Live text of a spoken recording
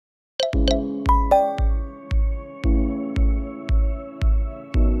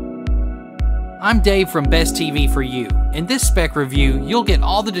I'm Dave from Best TV for You. In this spec review, you'll get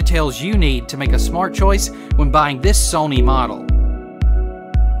all the details you need to make a smart choice when buying this Sony model.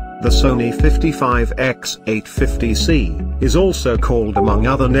 The SONY 55X850C is also called, among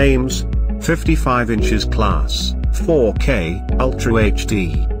other names, 55 inches class, 4K, Ultra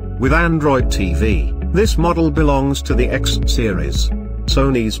HD, with Android TV. This model belongs to the X series.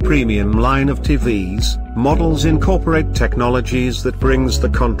 Sony's premium line of TVs models incorporate technologies that brings the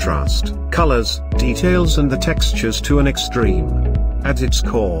contrast, colors, details and the textures to an extreme. At its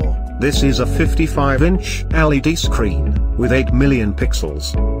core, this is a 55-inch LED screen with 8 million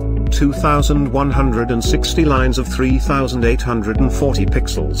pixels. 2,160 lines of 3,840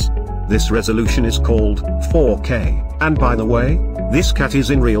 pixels. This resolution is called 4K, and by the way, this cat is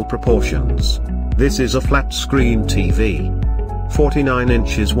in real proportions. This is a flat screen TV. 49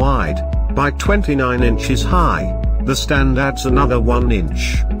 inches wide, by 29 inches high, the stand adds another 1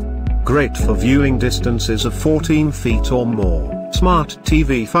 inch. Great for viewing distances of 14 feet or more. Smart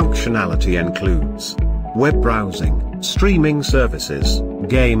TV functionality includes web browsing, streaming services,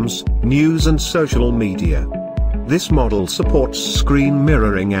 games, news and social media. This model supports screen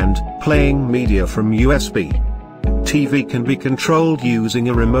mirroring and playing media from USB. TV can be controlled using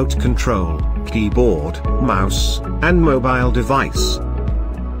a remote control, keyboard, mouse, and mobile device.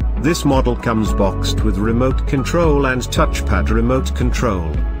 This model comes boxed with remote control and touchpad remote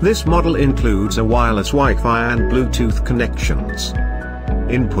control. This model includes a wireless Wi-Fi and Bluetooth connections.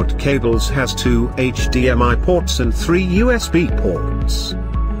 Input cables has 2 HDMI ports and 3 USB ports,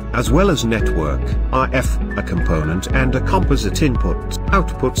 as well as network, RF, a component and a composite input.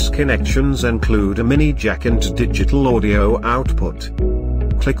 Outputs connections include a mini jack and digital audio output.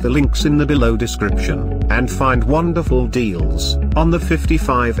 Click the links in the below description, and find wonderful deals on the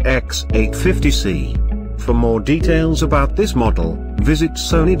 55X850C. For more details about this model, visit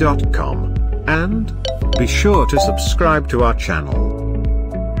sony.com, and be sure to subscribe to our channel.